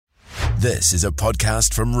This is a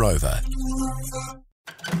podcast from Rover.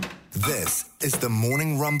 This is the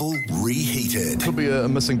Morning Rumble Reheated. Could be a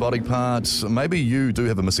missing body part. Maybe you do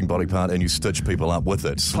have a missing body part and you stitch people up with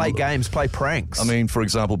it. Play games, play pranks. I mean, for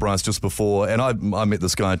example, Bryce, just before, and I met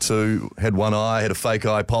this guy too, had one eye, had a fake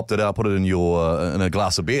eye, popped it out, put it in in a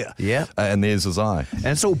glass of beer. Yeah. And there's his eye. And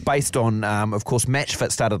it's all based on, of course, Match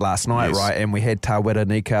Fit started last night, Yes. right? And we had Tawera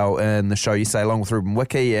Nikau in the show You Say Along with Ruben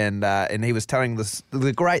Wiki, and he was telling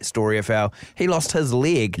the great story of how he lost his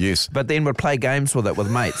leg, Yes. but then would play games with it with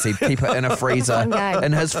mates. He'd keep it in a freezer,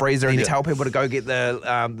 in his freezer, and he'd tell people to go get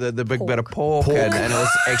the big bit of pork. And it was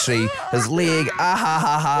actually his leg.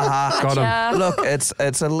 Got him. Look,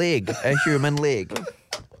 it's a leg, a human leg.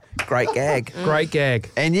 Great gag. Great gag.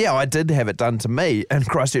 And yeah, I did have it done to me in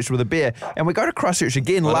Christchurch with a beer. And we go to Christchurch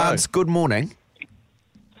again. Lance, good morning.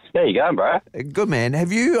 There you go, bro. Good man.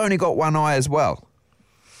 Have you only got one eye as well?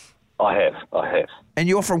 I have. And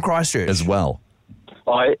you're from Christchurch? As well.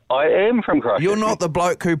 I am from Christchurch. You're not the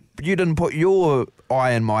bloke who, you didn't put your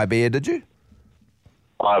eye in my beer, did you?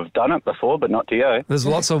 I've done it before, but not to you. There's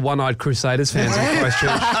lots of One-Eyed Crusaders fans in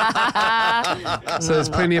Christchurch. So there's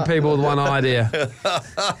plenty of people with one eye there.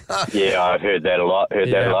 Yeah, I've heard that a lot.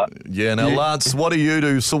 Yeah, now, Lance, what do you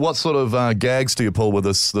do? So what sort of gags do you pull with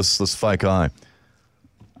this fake eye?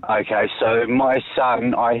 Okay, so my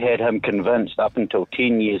son, I had him convinced up until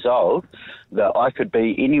 10 years old that I could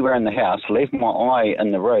be anywhere in the house, leave my eye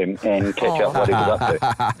in the room and catch up what he was up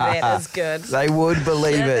to. That is good. They would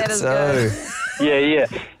believe Yeah, it. that is So, Yeah.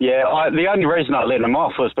 The only reason I let him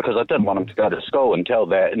off was because I didn't want him to go to school and tell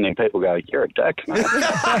that, and then people go, "You're a dick, mate."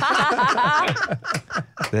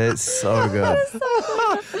 that's so good.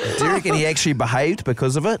 Do you reckon he actually behaved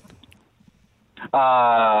because of it?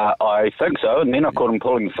 I think so, and then I caught him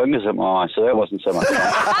pulling the fingers at my eye, so that wasn't so much fun.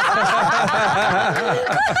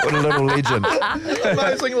 What a little legend.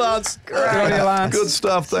 Amazing, Lance. Good on you, Lance. Good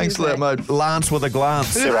stuff. Thanks for that, mate. Lance with a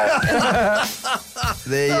glance. You're right.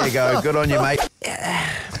 There you go. Good on you, mate.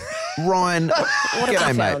 Ryan,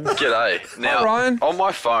 g'day, mate. G'day. Now, Hi, Ryan. on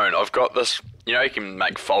my phone, I've got this, you can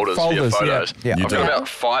make folders for your Folders, photos. yeah. You I've do. got about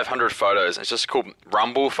 500 photos. It's just called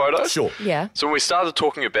Rumble photos. Sure. Yeah. So when we started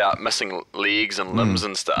talking about missing legs and limbs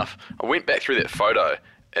and stuff, I went back through that photo,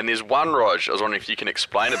 and there's one, Rog, I was wondering if you can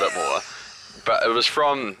explain a bit more. But it was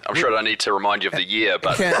from, I'm sure I don't need to remind you of the year,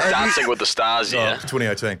 but Dancing with the Stars year.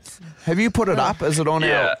 2018. Have you put it up? Is it on our...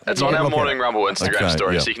 Yeah, it's on our Look at Morning it. Rumble Instagram Okay,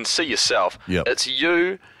 story, yep. so you can see yourself. Yep. It's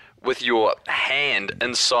you with your hand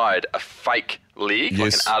inside a fake leg,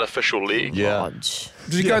 like Yes. an artificial leg. Yeah.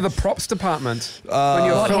 Did you go to the props department when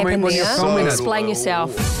you're What filming? happened When you're there? filming it? Explain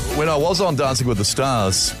yourself. When I was on Dancing with the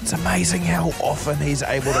Stars, It's amazing how often he's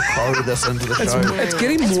able to code this into the show. It's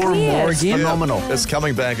getting more and more weird. again. Phenomenal. it's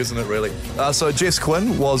coming back, isn't it, really? So Jess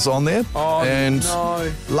Quinn was on there. Oh, and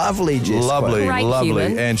no. Lovely, Jess. Lovely, Great lovely.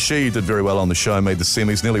 human. And she did very well on the show, made the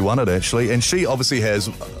semis, nearly won it, actually. And she obviously has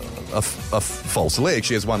a false leg.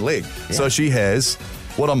 She has one leg. So she has,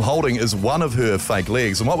 what I'm holding is one of her fake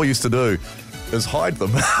legs. And what we used to do is hide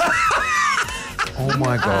them. Oh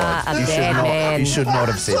my God! a you should bad not. man. You should not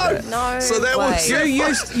have said that. No So that way.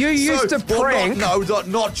 was- You used to prank.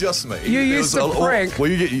 Not just me. You There used was to prank.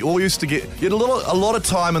 Well, you all used to get. You had a lot of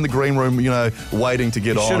time in the green room, waiting to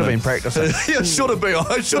get on. Should have been and- practicing. Yeah, should have been.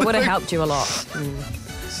 I should It would have been. helped you a lot.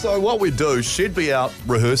 So what we'd do, she'd be out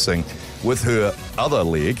rehearsing with her other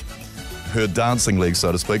leg, her dancing leg,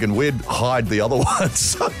 so to speak, and we'd hide the other one.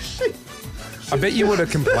 So she... I bet you would have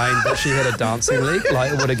complained that she had a dancing leg.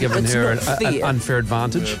 Like, it would have given It's her not an fair. unfair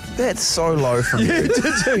advantage. That's so low from you.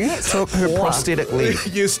 You took her prosthetic leg,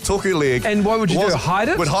 Yes, took her leg. And what would you do, hide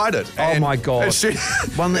it? Would hide it. Oh, my God. and she,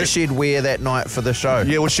 one that she'd wear that night for the show.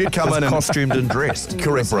 yeah, well, she'd come in and... Costumed and dressed.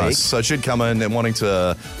 Correct, Bryce. So she'd come in and wanting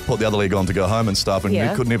to put the other leg on to go home and stuff, and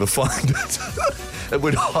Yeah. we could never find it. And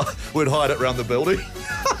we'd hide it around the building.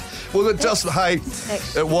 Well,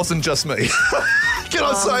 it wasn't just me. Can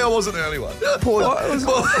I say I wasn't the only one? What did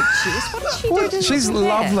she do to She's deserve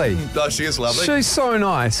that? lovely. No, she is lovely. She's so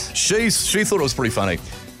nice. She thought it was pretty funny.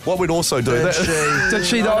 What we'd also do... Did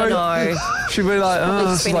she though? I don't know. She'd be like,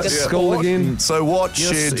 oh, it's been a like good school sport. again. So what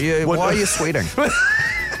she'd... Why are you sweating?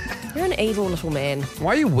 You're an evil little man.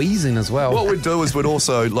 Why are you wheezing as well? What we'd do is we'd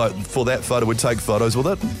also, for that photo, we'd take photos with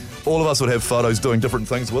it. All of us would have photos doing different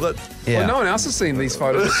things with it. Well, no one else has seen these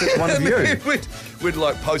photos except one of And you. then we'd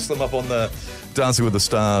post them up on the Dancing with the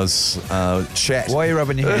Stars chat. Why are you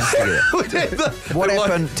rubbing your hands together? We'd have the- What we'd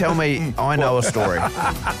happened? Tell me. I know a story.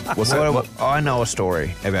 What's that? I know a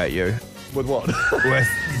story about you With what? with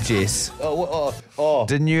Jess. Oh.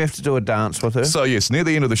 Didn't you have to do a dance with her? So yes, near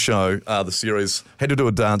the end of the show, the series had to do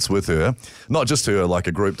a dance with her, not just her, like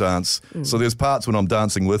a group dance. So there's parts when I'm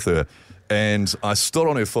dancing with her, and I stood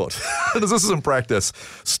on her foot. This is in practice.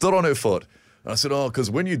 Stood on her foot. I said,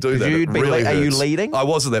 because when you do that, it really hurts. Are you leading? I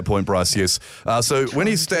was at that point, Bryce, yes. So when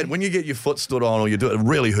you get your foot stood on or you do it, it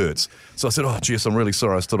really hurts. So I said, Jess, I'm really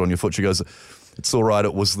sorry I stood on your foot. She goes, it's all right,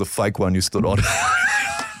 it was the fake one you stood on.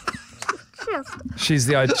 She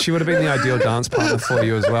would have been the ideal dance partner for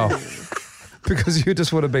you as well. Because you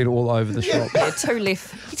just would have been all over the shop. Yeah, two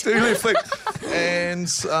left. Two left feet. And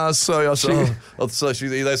so I said, that's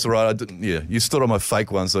all right. I didn't. Yeah, you stood on my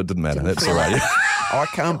fake one, so it didn't matter. That's all right. Yeah. I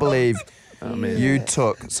can't believe you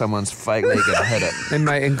took someone's fake leg and hit it. And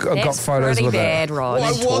mate, and got That's photos pretty with bad, it. Rod.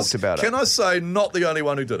 Well, talked about it. Can I say, not the only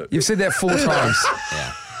one who did it? You've said that 4 times.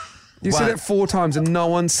 Yeah. You said it 4 times and no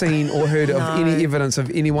one's seen or heard of any evidence of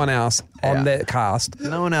anyone else on that cast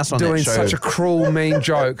No one else on doing that show. such a cruel, mean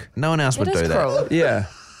joke. No one else would It do is that. cruel. Yeah.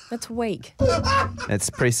 That's weak. It's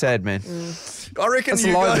pretty sad, man. I reckon It's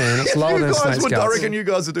you low, guys, man. It's lower than you guys Snake would. I Scouts. reckon you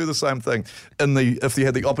guys would do the same thing. If you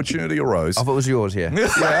had the opportunity arose. If it was yours, yeah. Yeah,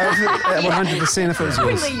 100% if it was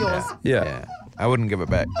yours. Only yours. Yeah. Yeah. I wouldn't give it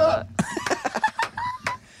back.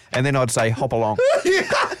 And then I'd say, hop along.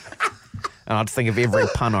 And I'd think of every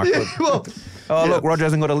pun I could. Look, Roger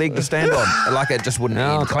hasn't got a leg to stand on. Like it just wouldn't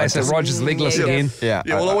Oh, end. classic. Roger's legless Yeah. again. Yeah.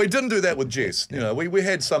 Yeah, well, we didn't do that with Jess. You know, we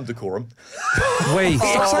had some decorum. We.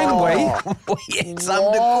 Stop saying we. We had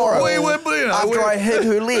some decorum. We were, After I hit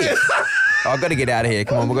her leg. I've got to get out of here.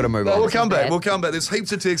 Come on, we've got to move on. We'll come back. We'll come back. There's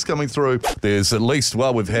heaps of texts coming through. There's at least,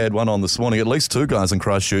 we've had one on this morning, at least 2 guys in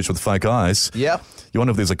Christchurch with fake eyes. Yep. You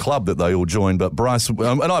wonder if there's a club that they all join, but Bryce,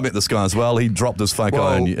 and I met this guy as well, he dropped his fake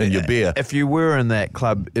eye in your beer. If you were in that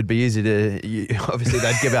club, it'd be easy to, obviously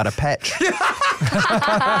they'd give out a patch.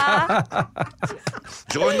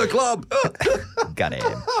 Join the club. Got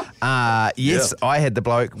him. Yes, I had the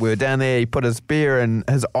bloke, we were down there, he put his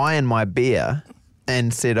eye in my beer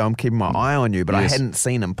and said, I'm keeping my eye on you, but I hadn't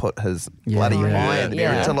seen him put his bloody eye in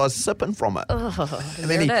there until I was sipping from it. And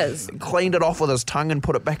then he cleaned it off with his tongue and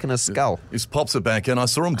put it back in his skull. He just pops it back in. I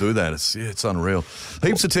saw him do that. It's unreal.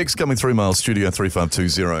 Heaps of texts coming through, Mail Studio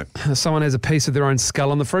 3520. Someone has a piece of their own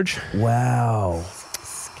skull on the fridge. Wow.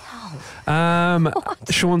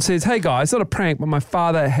 Sean says, hey guys, not a prank, but my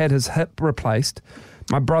father had his hip replaced.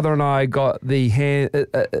 My brother and I got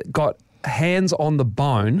got hands on the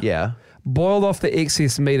bone. Yeah. Boiled off the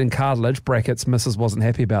excess meat and cartilage, brackets, Mrs. wasn't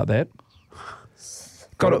happy about that.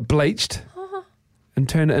 Got it bleached and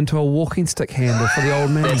turned it into a walking stick handle for the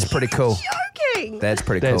old man. That's pretty cool. Joking. That's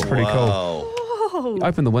pretty cool. That's pretty cool.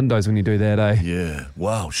 Open the windows when you do that, eh? Yeah.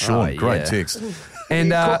 Wow, Sean, great text.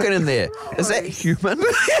 And cooking in there. Is that human?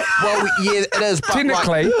 Well, yeah, it is. But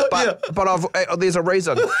Technically. But there's a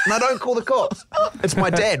reason. No, don't call the cops. It's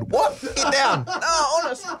my dad. What? Get down. No,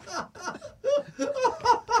 honest.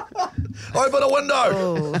 Open a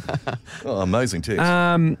window. Oh, amazing text.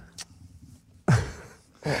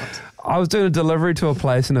 I was doing a delivery to a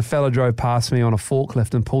place and a fella drove past me on a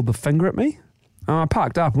forklift and pulled the finger at me. I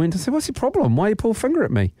parked up and went to say, what's your problem? Why you pull a finger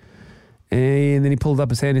at me? And then he pulled up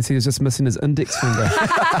his hand and said he was just missing his index finger.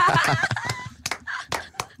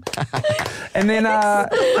 And then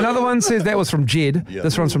another one says, that was from Jed. Yep.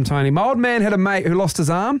 This one's from Tony. My old man had a mate who lost his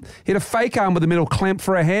arm. He had a fake arm with a metal clamp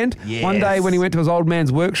for a hand. Yes. One day when he went to his old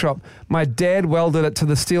man's workshop, my dad welded it to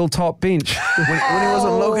the steel top bench. When he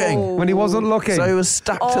wasn't looking. When he wasn't looking. So he was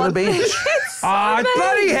stuck to the bench.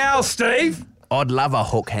 Bloody hell, Steve. I'd love a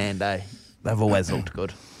hook hand, eh? They've always looked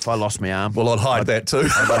good. If I lost my arm. Well, I'd hide that too.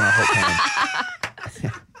 I'd want a hook hand.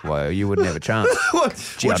 Well, you wouldn't have a chance.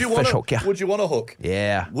 Gee, would you want a hook?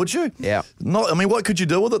 Yeah. Would you? Yeah. I mean, what could you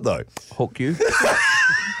do with it though? Hook you.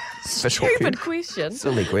 Fish hook you. Stupid question.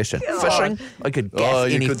 Silly question. God. Fishing. I could gaff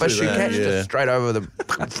any could fish do you that, catch yeah. just straight over the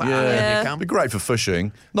Yeah. come. It'd be great for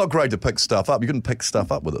fishing. Not great to pick stuff up. You couldn't pick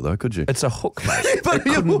stuff up with it though, could you? It's a hook, mate.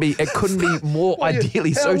 It couldn't be more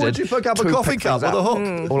ideally How suited. would you pick up a to coffee pick cup things with a up.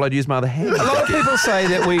 hook? All I'd use my other hand. A lot of people say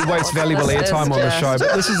that we waste valuable airtime on the show,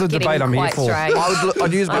 but this is a debate I'm here for.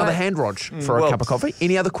 I'd use my other hand, Rog, for a cup of coffee.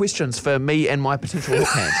 Any other questions for me and my potential hook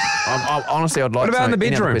hand? Honestly, I'd like to know. What about in the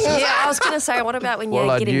any other bedroom? questions. Yeah, I was going to say, what about when you're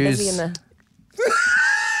Well, I'd getting busy use- in the...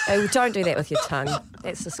 Oh, don't do that with your tongue.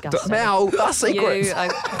 That's disgusting. Mal, our secrets. You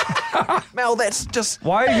are- Mel, that's just...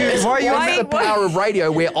 Why are you That's the power of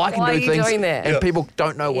radio where I can Why do are you things doing that? and people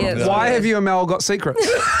don't know what I'm doing. Why have you and Mel got secrets?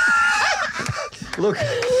 Look,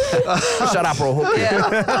 Shut up or I'll hook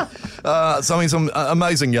you. some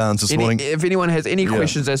amazing yarns this morning. If anyone has any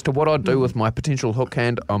questions as to what I'd do with my potential hook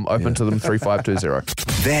hand, I'm open to them, 3520.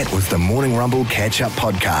 That was the Morning Rumble Catch-Up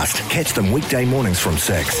Podcast. Catch them weekday mornings from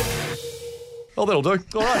 6. Oh, that'll do.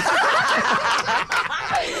 All right.